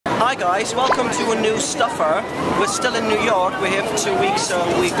Hi guys, welcome to a new STUFR. We're still in New York, we're here for 2 weeks, so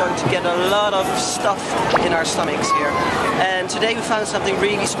we're going to get a lot of stuff in our stomachs here. And today we found something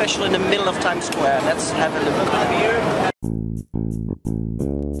really special in the middle of Times Square. Let's have a look.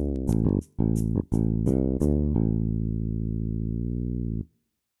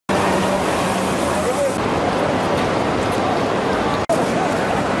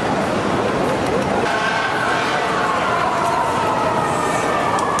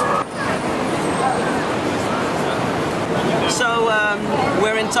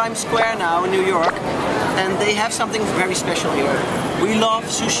 We're in Times Square now in New York, and they have something very special here. We love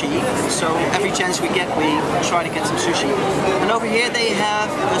sushi, so every chance we get we try to get some sushi. And over here they have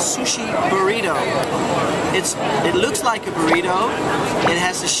a sushi burrito. It looks like a burrito, it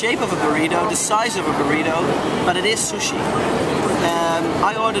has the shape of a burrito, the size of a burrito, but it is sushi.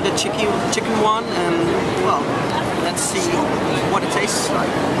 I ordered a chicken one, and well, let's see what it tastes like.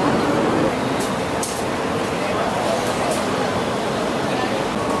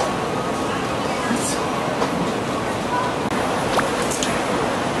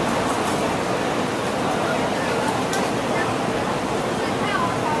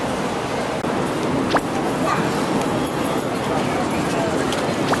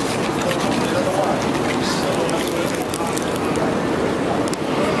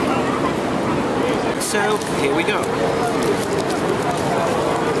 So, here we go.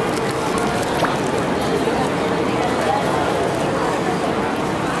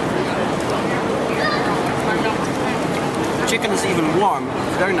 Chicken is even warm,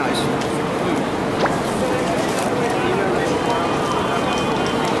 very nice.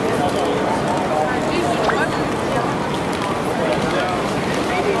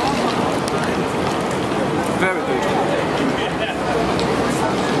 Very good.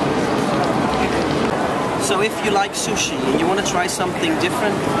 So if you like sushi and you want to try something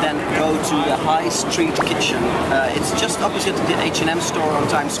different, then go to the High Street Kitchen. It's just opposite the H&M store on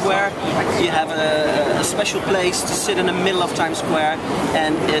Times Square. You have a special place to sit in the middle of Times Square,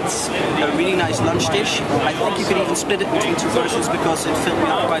 and it's a really nice lunch dish. I think you could even split it between two versions because it filled me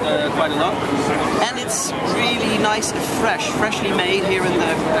up quite a lot. And it's really nice and freshly made here in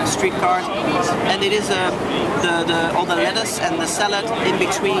the street cart. And it is all the lettuce and the salad in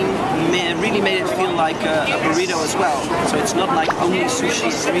between really made it feel like a burrito as well. So it's not like only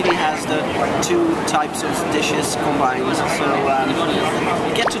sushi, it really has the two types of dishes combined.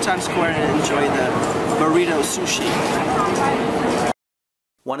 So get to Times Square and enjoy the burrito sushi.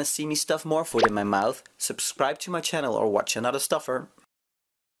 Want to see me stuff more food in my mouth? Subscribe to my channel or watch another STUFR.